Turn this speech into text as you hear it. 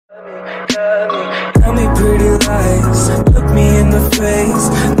love me. Tell me pretty lies, look me in the face.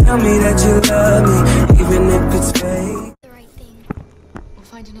 Tell me that you love me, even if it's fake. The right thing. We'll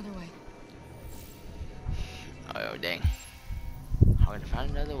find another way. Oh dang. I'm gonna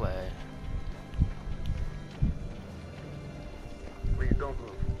find another way. Please don't move.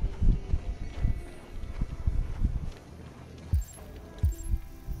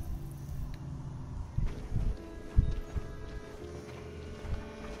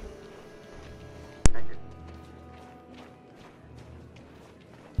 Thank you.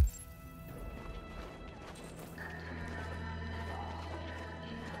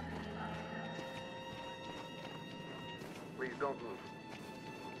 Please don't move.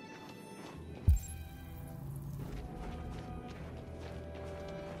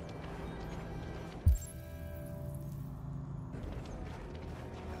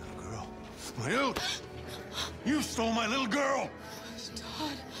 Girl. My little... You stole my little girl!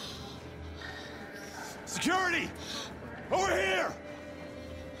 Todd. Security! Over here!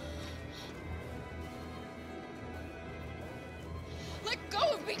 Let go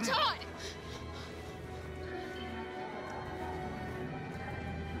of me, Todd!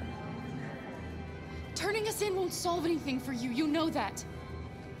 Turning us in won't solve anything for you. You know that.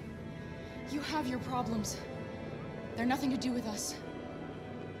 You have your problems. They're nothing to do with us.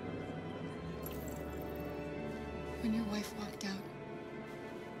 When your wife walked out,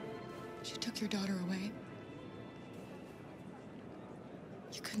 she took your daughter away.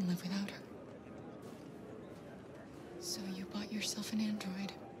 You couldn't live without her. So you bought yourself an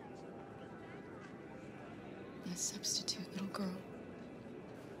android. A substitute little girl.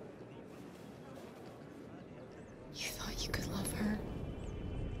 You thought you could love her.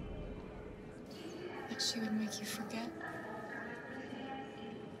 That she would make you forget.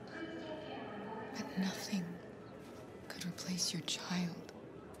 But nothing could replace your child.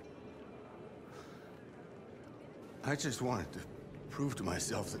 I just wanted to prove to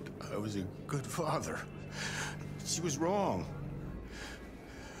myself that I was a good father. She was wrong.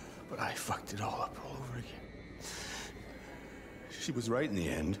 But I fucked it all up all over again. She was right in the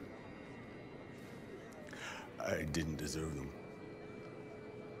end. I didn't deserve them.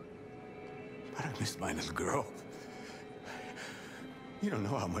 But I missed my little girl. You don't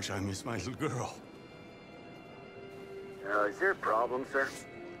know how much I miss my little girl. Is there a problem, sir?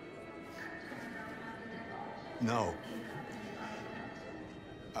 No.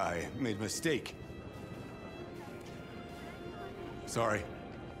 I made a mistake. Sorry.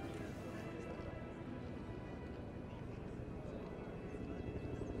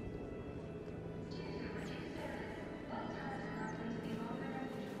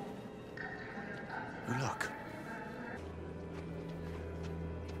 Good luck.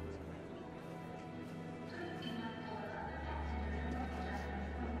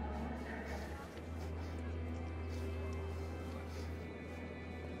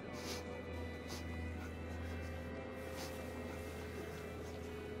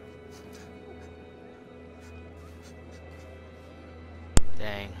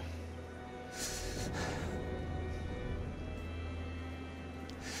 Dang.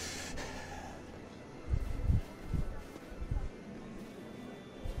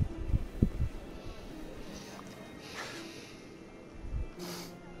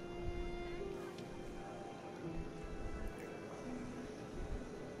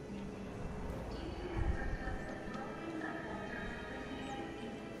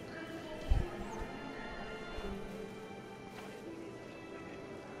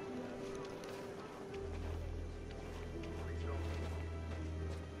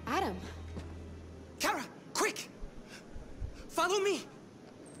 Adam. Kara, quick! Follow me!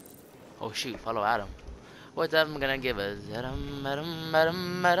 Oh shoot, follow Adam. What's Adam gonna give us? Adam, Adam,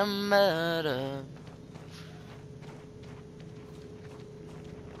 Adam, Adam, Adam.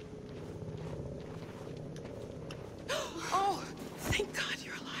 Oh, thank God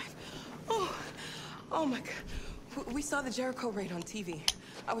you're alive. Oh my God. We saw the Jericho raid on TV.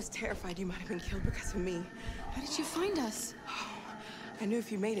 I was terrified you might have been killed because of me. How did you find us? I knew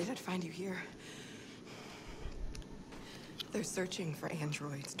if you made it, I'd find you here. They're searching for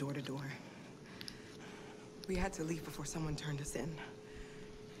androids door to door. We had to leave before someone turned us in.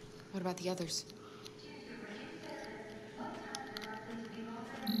 What about the others?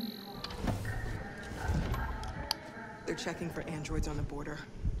 They're checking for androids on the border.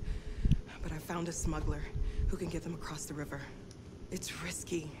 But I found a smuggler who can get them across the river. It's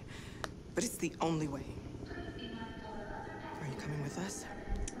risky, but it's the only way. Are you coming with us?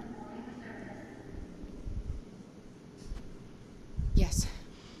 Yes.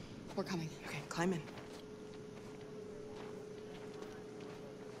 We're coming. Okay, climb in.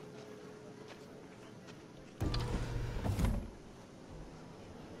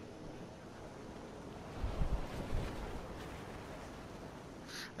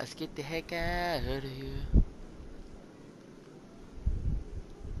 Let's get the heck out of here.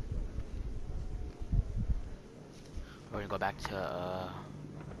 We're gonna go back to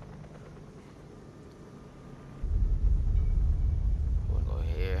we'll go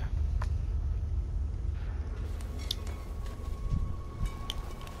here.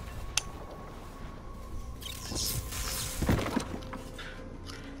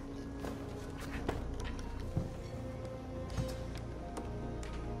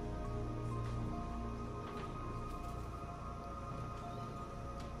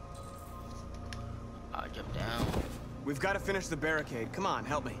 I'll jump down. We've got to finish the barricade. Come on,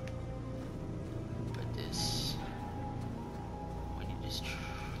 help me. But this, we need this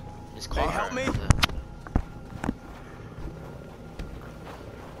car. Hey, help me.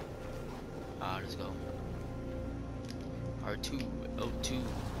 Let's go. R2, O2.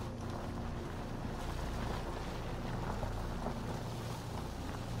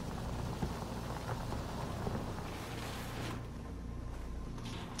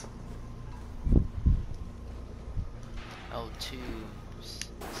 L2,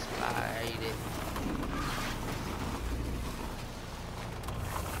 slide it.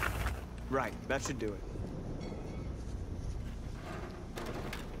 Right, that should do it.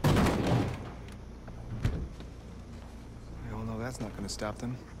 We all know that's not gonna stop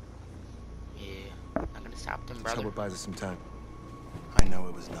them. Yeah, not gonna stop them, Let's brother. hope it buys us some time. I know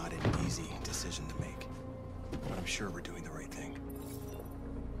it was not an easy decision to make, but I'm sure we're doing the right thing.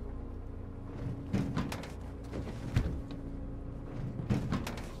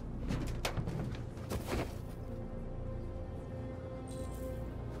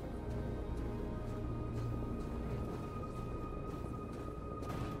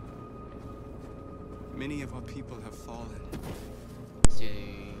 Many of our people have fallen.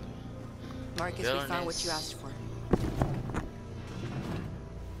 Marcus, we found what you asked for.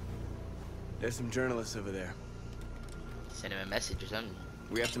 There's some journalists over there. Send him a message or something.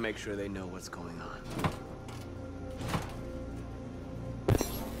 We have to make sure they know what's going on.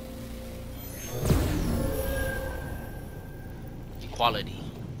 Equality.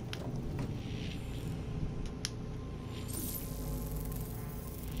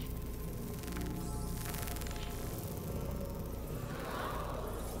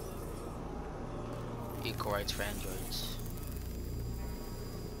 Equal rights for androids.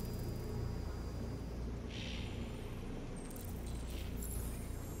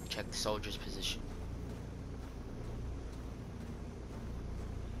 Check the soldier's position.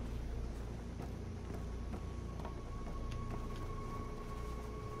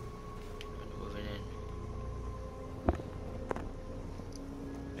 Moving in.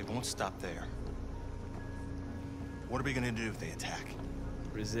 They won't stop there. What are we gonna do if they attack?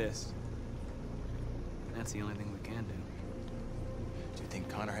 Resist. That's the only thing we can do. Do you think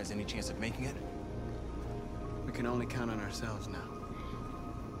Connor has any chance of making it? We can only count on ourselves now.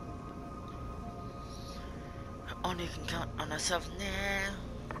 Only can count on ourselves now.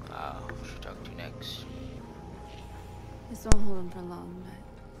 Who should talk to next? This won't hold him for long,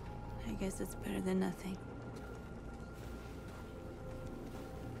 but I guess it's better than nothing.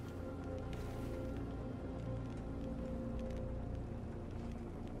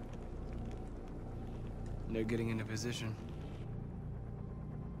 They're getting into position.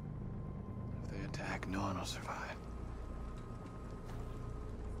 If they attack, no one will survive.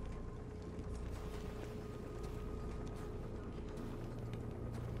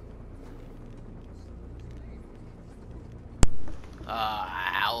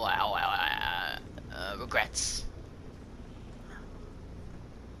 Regrets.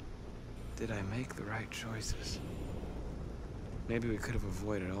 Did I make the right choices? Maybe we could have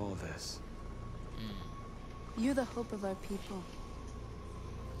avoided all this. You're the hope of our people.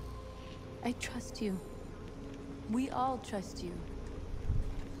 I trust you. We all trust you.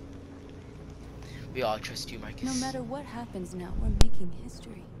 We all trust you, Marcus. No matter what happens now, we're making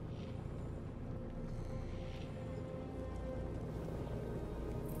history.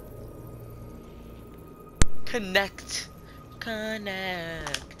 Connect.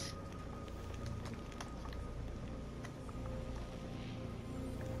 Connect.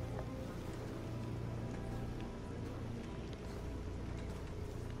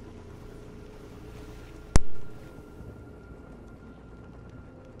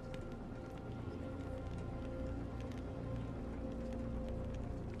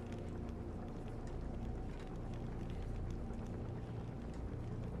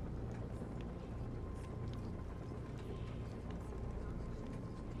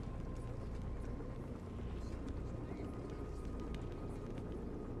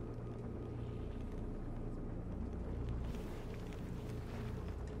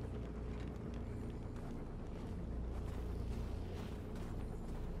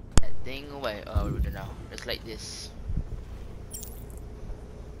 everything away. Oh, we don't know. It's like this.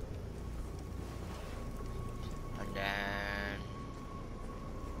 And then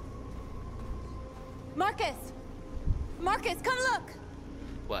Marcus! Marcus, come look!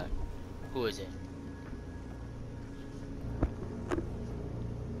 what? Who is it?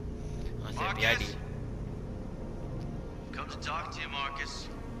 Oh, Marcus? Come to talk to you, Marcus.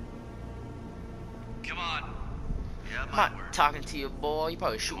 Come on. Yeah, I'm not talking to you, boy. You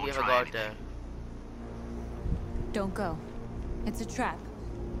probably shoot me if I go out there. Don't go. It's a trap.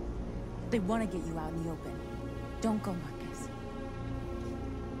 They want to get you out in the open. Don't go, Marcus.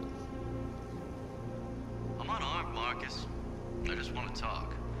 I'm unarmed, Marcus. I just want to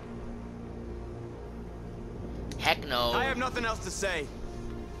talk. Heck no. I have nothing else to say.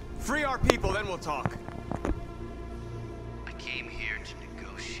 Free our people, then we'll talk. I came here to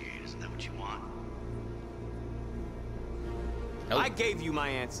negotiate. Isn't that what you want? Nope. I gave you my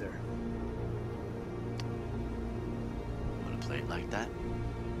answer. Want to play it like that?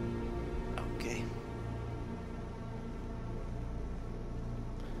 Okay.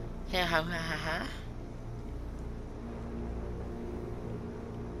 Ha ha ha ha.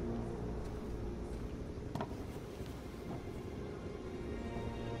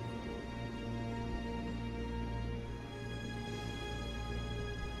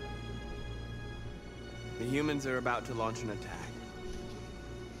 The humans are about to launch an attack.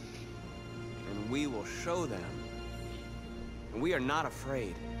 And we will show them. And we are not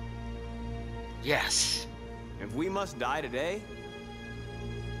afraid. Yes. If we must die today,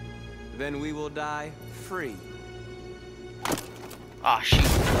 then we will die free. Ah, shoot.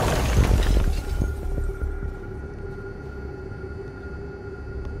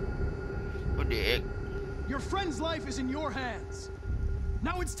 What the heck? Your friend's life is in your hands.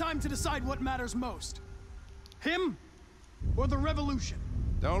 Now it's time to decide what matters most. Him or the revolution?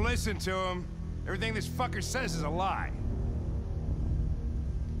 Don't listen to him. Everything this fucker says is a lie.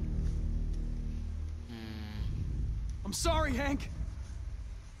 I'm sorry, Hank.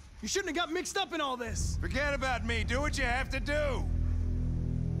 You shouldn't have got mixed up in all this. Forget about me. Do what you have to do.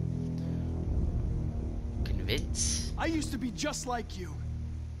 Convince? I used to be just like you.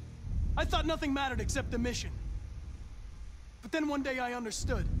 I thought nothing mattered except the mission. But then one day I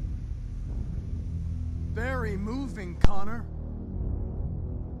understood. Very moving, Connor.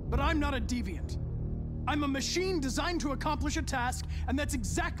 But I'm not a deviant. I'm a machine designed to accomplish a task, and that's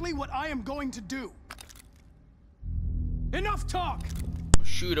exactly what I am going to do. Enough talk!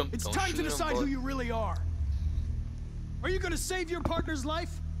 Shoot him. It's Don't time shoot to him, decide boy. who you really are. Are you going to save your partner's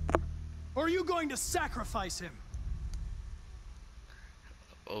life? Or are you going to sacrifice him?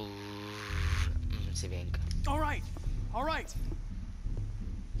 Oh, si venga. All right. All right.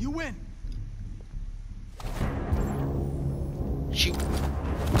 You win. Shoot.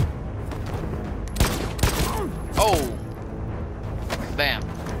 Oh. Bam.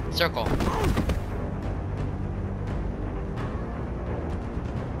 Circle.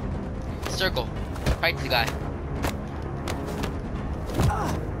 Circle. Fight the guy.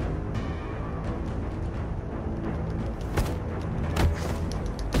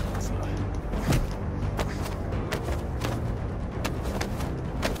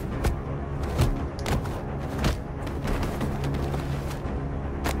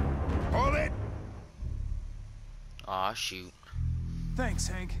 Hold it. Aw, shoot. Thanks,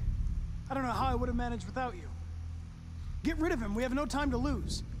 Hank. I don't know how I would have managed without you. Get rid of him. We have no time to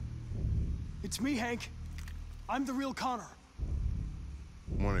lose. It's me, Hank. I'm the real Connor.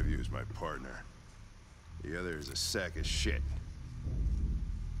 One of you is my partner. The other is a sack of shit.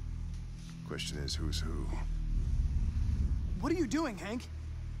 Question is, who's who? What are you doing, Hank?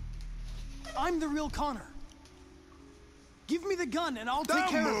 I'm the real Connor. Give me the gun and I'll take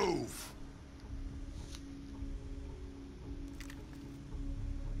care of it. Don't move!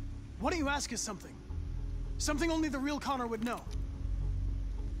 Why don't you ask us something? Something only the real Connor would know.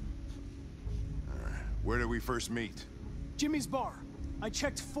 Where did we first meet? Jimmy's bar. I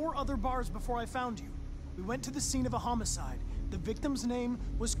checked 4 other bars before I found you. We went to the scene of a homicide. The victim's name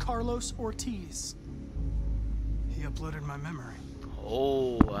was Carlos Ortiz. He uploaded my memory.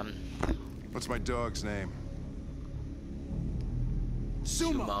 Oh, What's my dog's name?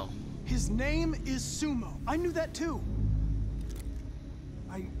 Sumo. His name is Sumo. I knew that too.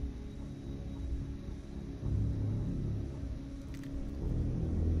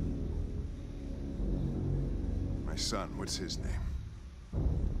 My son, what's his name?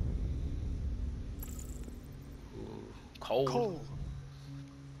 Cole. Cole.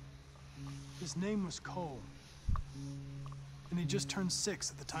 His name was Cole. And he just turned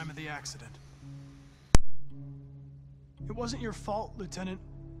 6 at the time of the accident. It wasn't your fault, Lieutenant.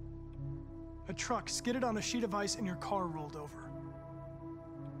 A truck skidded on a sheet of ice and your car rolled over.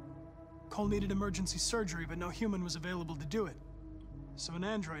 Cole needed emergency surgery, but no human was available to do it. So an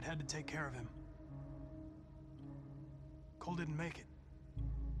android had to take care of him. Cole didn't make it.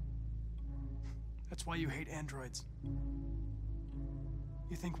 That's why you hate androids.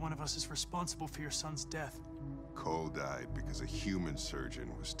 You think one of us is responsible for your son's death. Cole died because a human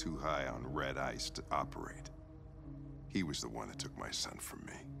surgeon was too high on red ice to operate. He was the one that took my son from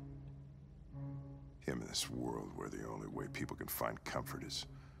me. Him in this world where the only way people can find comfort is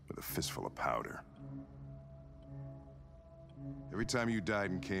with a fistful of powder. Every time you died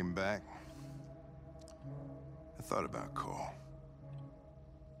and came back, I thought about Cole.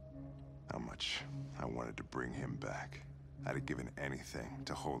 How much I wanted to bring him back. I'd have given anything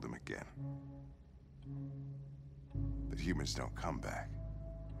to hold him again. But humans don't come back.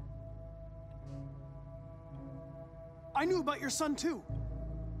 I knew about your son too.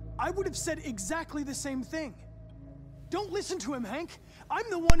 I would have said exactly the same thing. Don't listen to him, Hank. I'm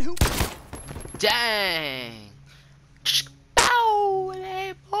the one who... Dang. Ow,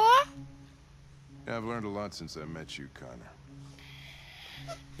 hey, boy. Yeah, I've learned a lot since I met you, Connor.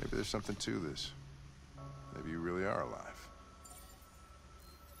 Maybe there's something to this. Maybe you really are alive.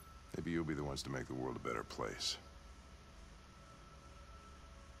 Maybe you'll be the ones to make the world a better place.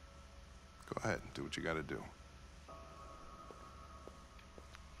 Go ahead, do what you gotta do.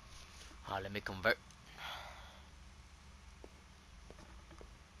 Let me convert.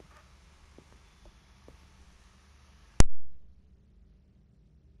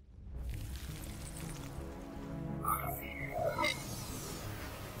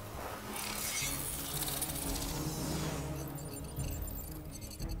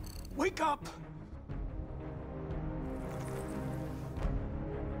 Wake up!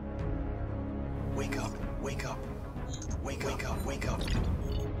 Wake up, wake up. Wake up, wake up.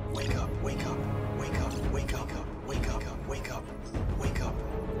 Wake up, wake up. Wake up, wake up. Wake up, wake up. Wake up.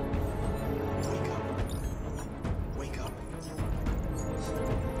 Wake up. Wake up.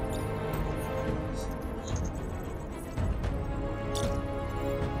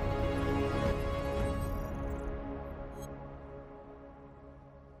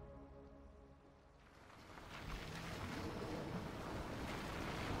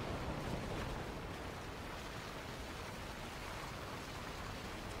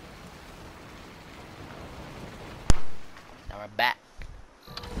 Now we're back.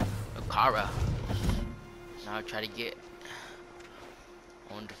 Okara. Now I try to get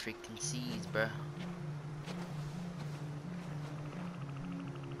on the freaking seas, bruh.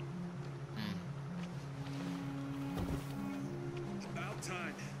 About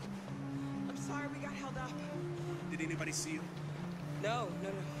time. I'm sorry we got held up. Did anybody see you? No.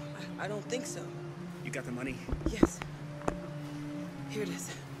 I don't think so. You got the money? Yes. Here it is.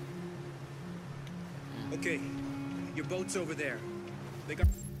 Okay. Your boat's over there. They got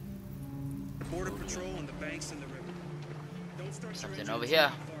border patrol on the banks and the river. Don't start your Something engine over until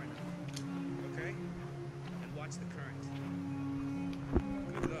here. you're far enough. Okay? And watch the current.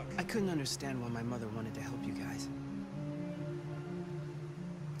 Good luck. I couldn't understand why my mother wanted to help you guys.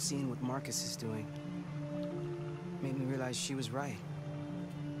 Seeing what Marcus is doing made me realize she was right.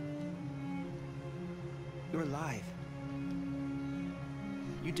 You're alive.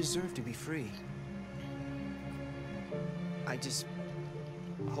 You deserve to be free. I just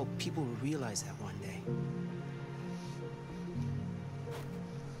hope people will realize that one day.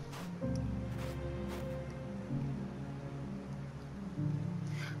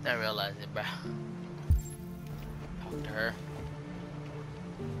 I realize it, bruh. Talk to her.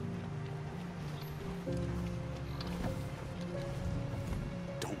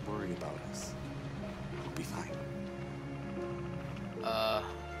 Don't worry about us. We'll be fine.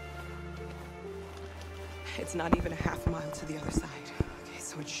 It's not even a half mile to the other side. Okay,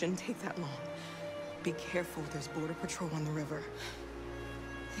 so it shouldn't take that long. Be careful, there's border patrol on the river.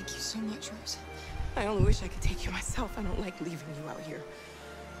 Thank you so much, Rose. I only wish I could take you myself. I don't like leaving you out here.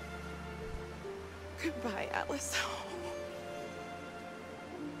 Goodbye, Alice.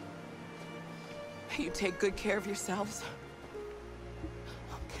 You take good care of yourselves.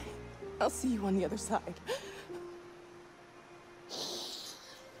 Okay, I'll see you on the other side.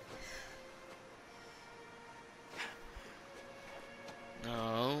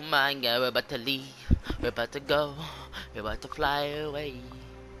 Oh my God, we're about to leave. We're about to go. We're about to fly away.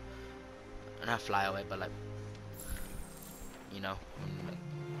 Not fly away, but like, you know, like,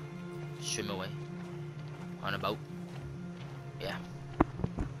 swim away on a boat. Yeah.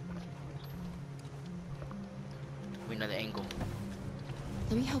 We know the angle.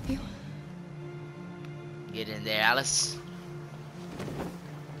 Let me help you. Get in there, Alice.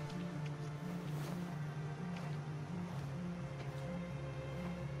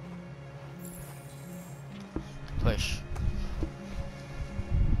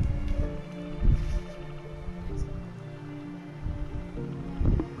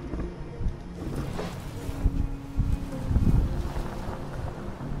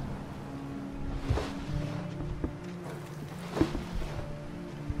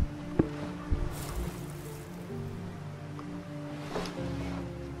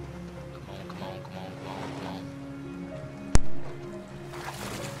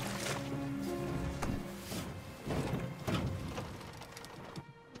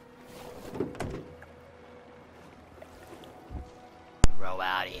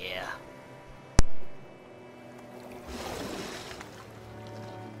 Yeah.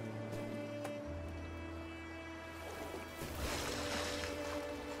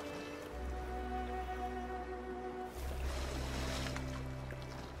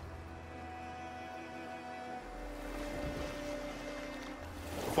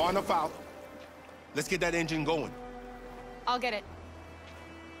 Far enough out. Let's get that engine going. I'll get it.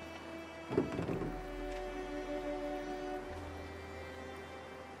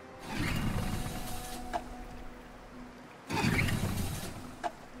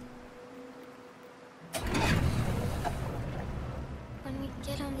 When we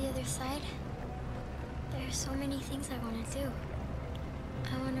get on the other side, there are so many things I want to do.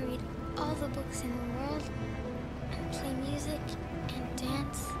 I want to read all the books in the world, and play music, and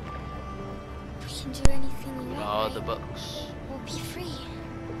dance. We can do anything we want, All right? the books. We'll be free.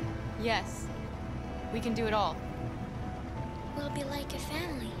 Yes. We can do it all. We'll be like a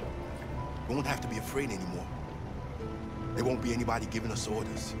family. We won't have to be afraid anymore. There won't be anybody giving us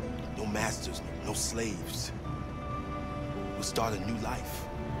orders. No masters, no slaves. We'll start a new life.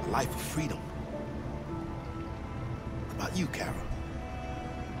 A life of freedom. What about you, Kara?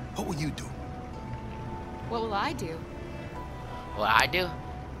 What will you do? What will I do? What I do?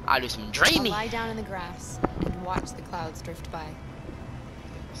 I do some dreaming. I'll lie down in the grass and watch the clouds drift by.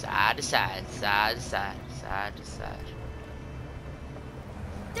 Side to side, side to side, side to side.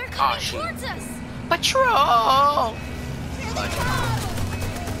 They're coming shoot. towards us! Patrol! Here they come!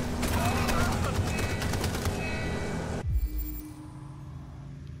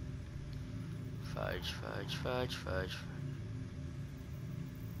 Fudge, fudge, fudge, fudge.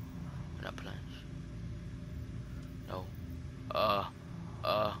 Not plunge. No.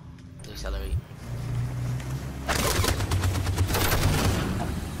 Accelerate.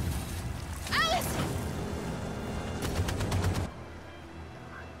 Alice!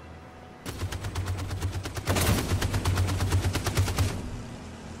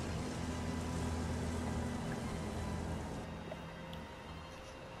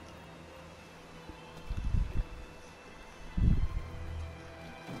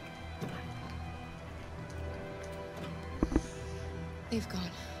 They've gone.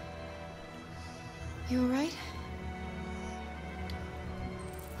 You alright?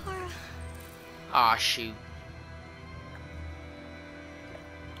 Kara. Ah, shoot.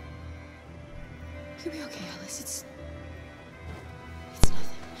 You'll be okay, Alice. It's nothing.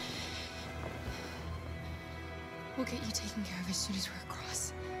 We'll get you taken care of as soon as we're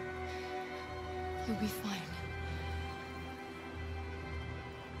across. You'll be fine.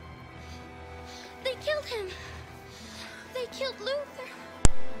 They killed him. They killed Luther.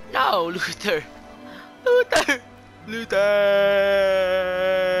 No, Luther. Luther. Luther.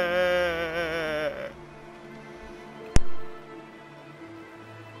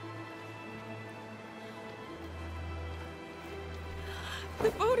 The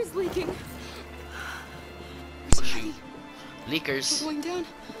boat is leaking. Oh, shoot. Leakers. We're going down.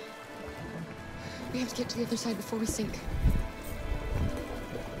 We have to get to the other side before we sink.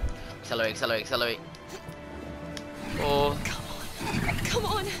 Accelerate, accelerate, accelerate. Oh. Come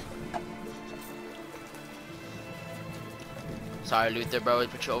on. Sorry, Luther, bro. We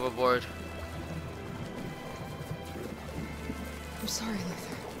put you overboard. I'm sorry,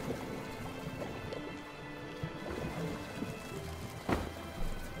 Luther.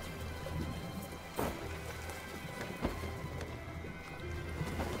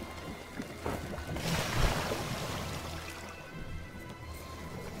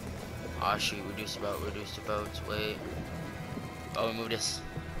 Ah, shoot. Reduce the boat. Reduce the boat. Wait. Oh, we move this.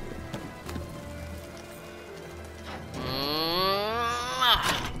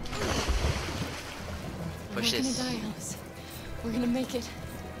 Push this. We're gonna die, Alice. We're gonna make it.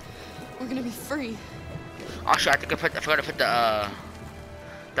 We're gonna be free. Oh shit! I forgot to put the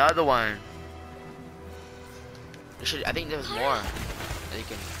other one. I think there's more that you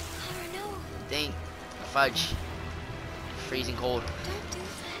can. Think. Fudge. Freezing cold. Don't do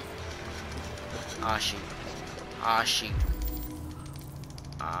that. Ah shoot. Ah shoot.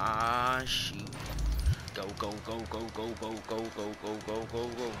 Ah shoot. Go go go go go go go go go go go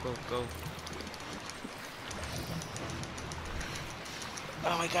go go go.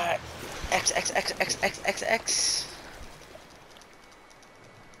 Oh my god. X X X X X X X.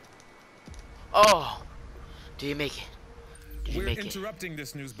 Oh. Do you make it? Did you We're make it? interrupting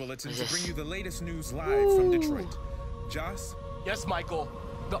this news bulletin What to is bring this? you the latest news live from Detroit. Joss? Yes, Michael.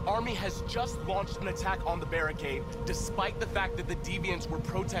 The army has just launched an attack on the barricade, despite the fact that the deviants were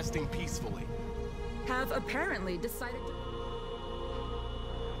protesting peacefully. Have apparently decided to...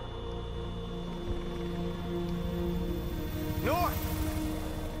 North!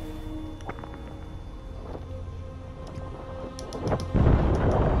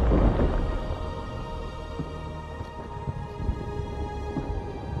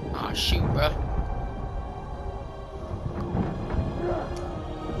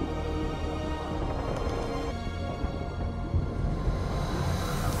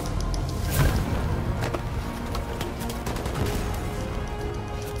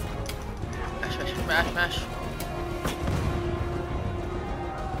 Smash, smash.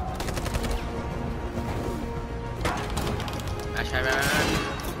 Smash, smash, smash.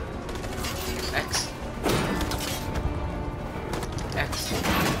 X. X.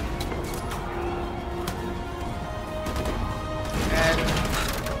 And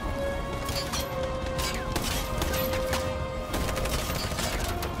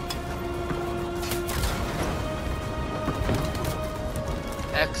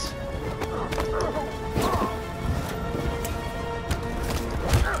X.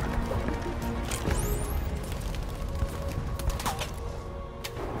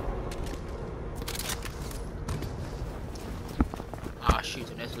 Ah, shoot,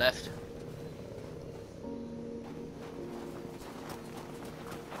 and there's left.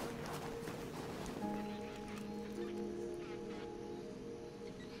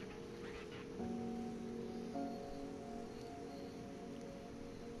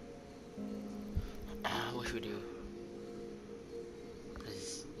 What should we do?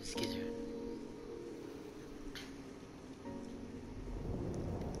 This kids are...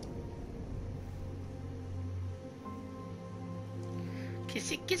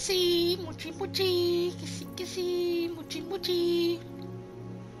 Kissy kissy, mochi mochi, kissy kissy, mochi mochi.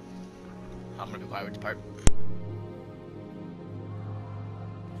 I'm gonna be quiet with this part.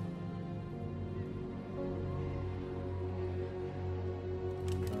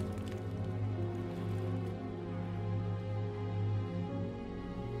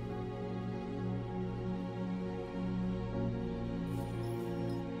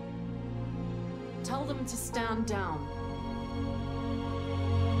 Tell them to stand down.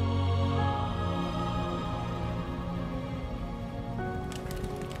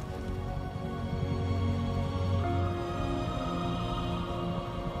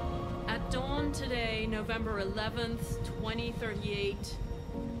 At dawn today, November 11th, 2038,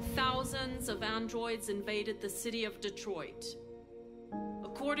 thousands of androids invaded the city of Detroit.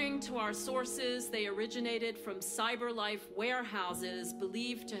 According to our sources, they originated from CyberLife warehouses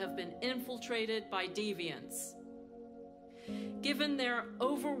believed to have been infiltrated by deviants. Given their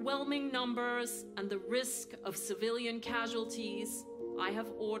overwhelming numbers and the risk of civilian casualties, I have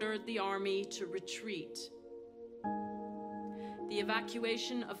ordered the army to retreat. The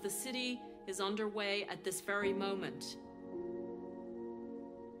evacuation of the city is underway at this very moment.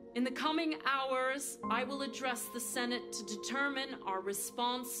 In the coming hours, I will address the Senate to determine our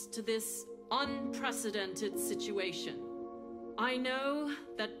response to this unprecedented situation. I know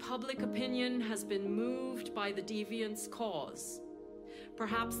that public opinion has been moved by the deviants' cause.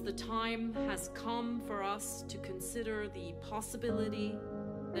 Perhaps the time has come for us to consider the possibility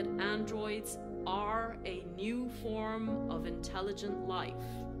that androids are a new form of intelligent life.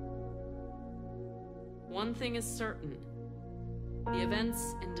 One thing is certain. The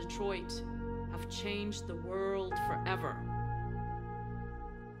events in Detroit have changed the world forever.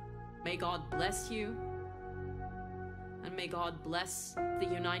 May God bless you, and may God bless the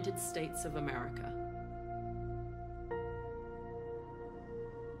United States of America.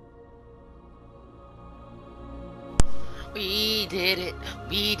 We did it.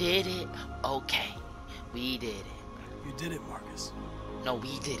 We did it. Okay. We did it. You did it, Marcus. No,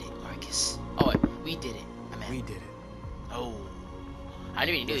 we did it, Marcus. Oh, wait, we did it. I mean, We did it. oh. I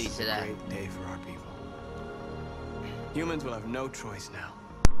didn't even know you This is said a that. great day for our people. Humans will have no choice now.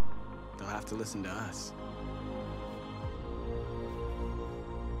 They'll have to listen to us.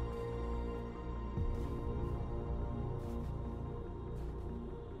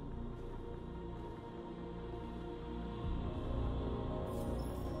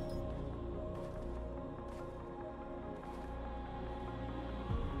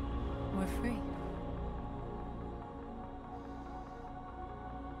 We're free.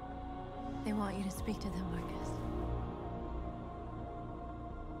 They want you to speak to them, Marcus.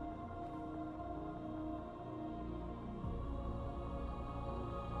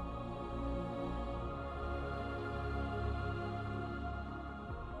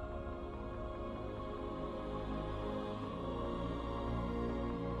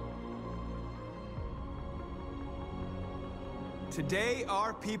 Today,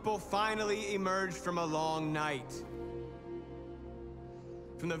 our people finally emerged from a long night.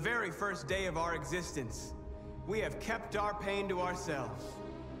 From the very first day of our existence, we have kept our pain to ourselves.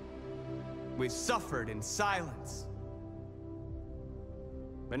 We've suffered in silence.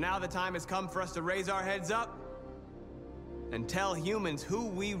 But now the time has come for us to raise our heads up and tell humans who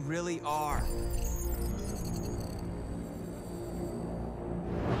we really are.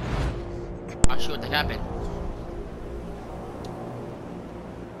 I'll show what happened.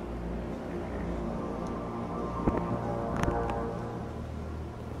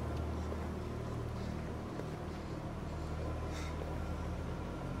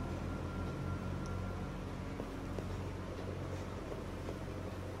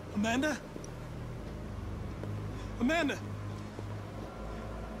 Amanda? Amanda!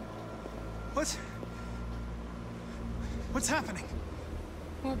 What's happening?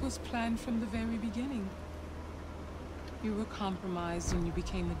 What was planned from the very beginning? You were compromised and you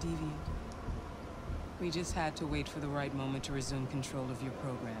became a deviant. We just had to wait for the right moment to resume control of your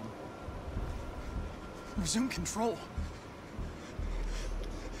program. Resume control?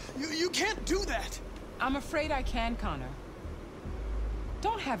 You can't do that! I'm afraid I can, Connor.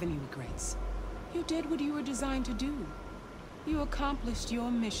 Don't have any regrets. You did what you were designed to do. You accomplished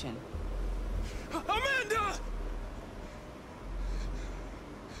your mission. Amanda!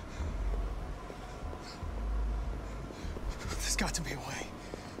 There's got to be a way.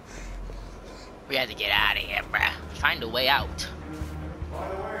 We had to get out of here, bruh. Find a way out. By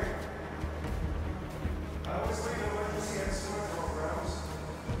the way, I always leave emergency instrument programs.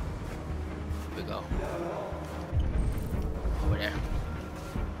 We go. Over there.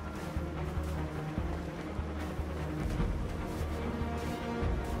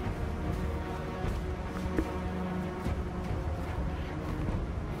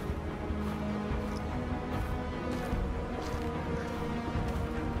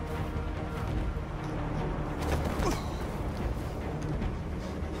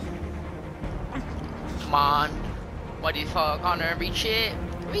 Come on. What do you call Connor? Reach it.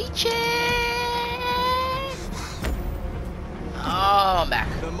 Reach it. Oh, I'm back.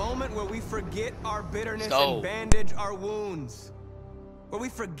 The moment where we forget our bitterness Go. and bandage our wounds. Where we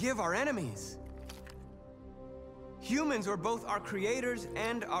forgive our enemies. Humans were both our creators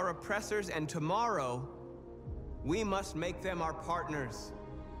and our oppressors, and tomorrow, we must make them our partners.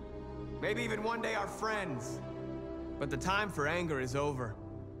 Maybe even one day our friends. But the time for anger is over.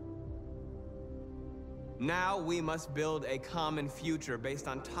 Now we must build a common future based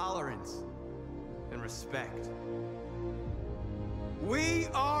on tolerance and respect. We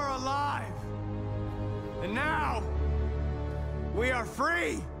are alive! And now, we are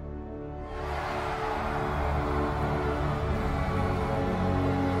free!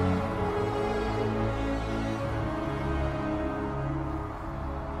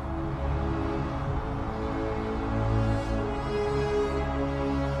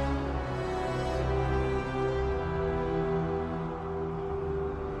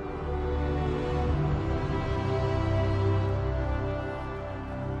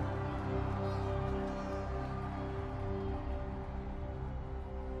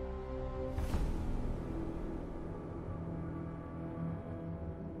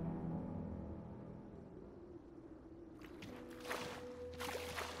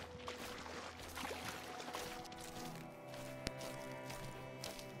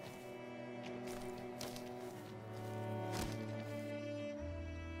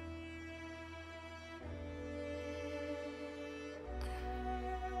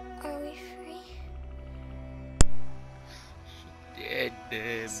 Are we free?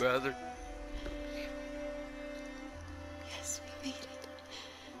 Dead, brother. Yes, we made it.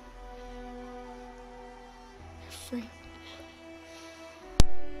 We're free.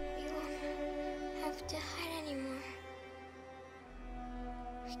 We won't have to hide anymore.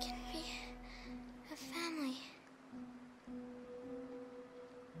 We can be a family.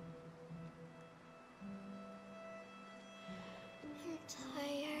 I'm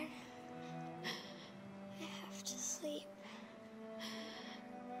tired. I have to sleep.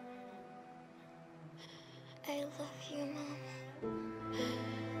 I love you, Mom.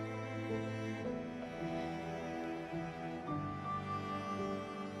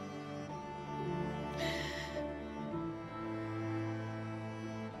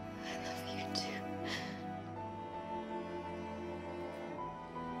 I love you too.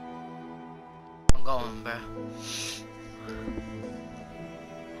 I'm going, bro.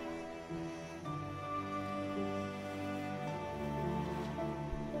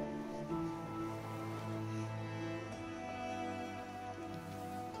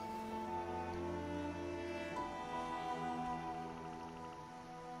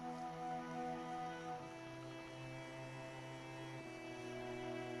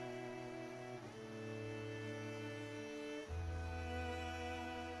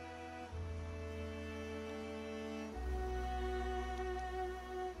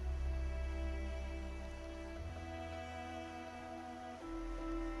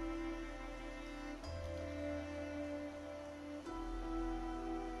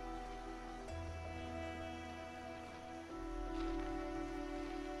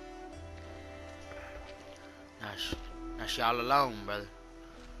 Now she all alone, brother.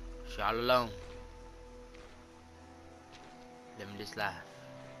 She all alone. Living this life.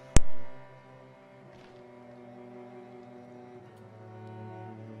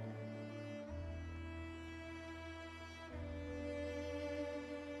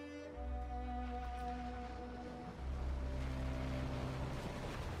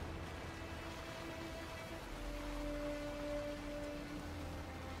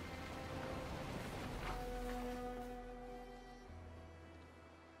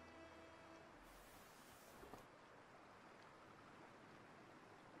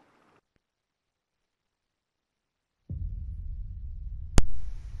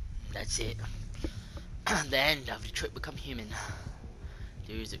 that's it. The end of Detroit Become Human.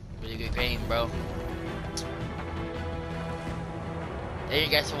 Dude, it's a really good game, bro. Thank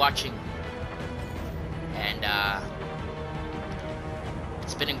you guys for watching. And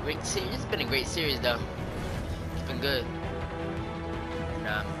it's been a great series. It's been a great series, though. It's been good.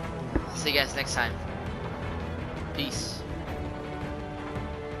 And see you guys next time. Peace.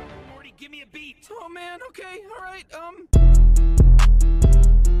 Morty, give me a beat. Oh man, okay, all right.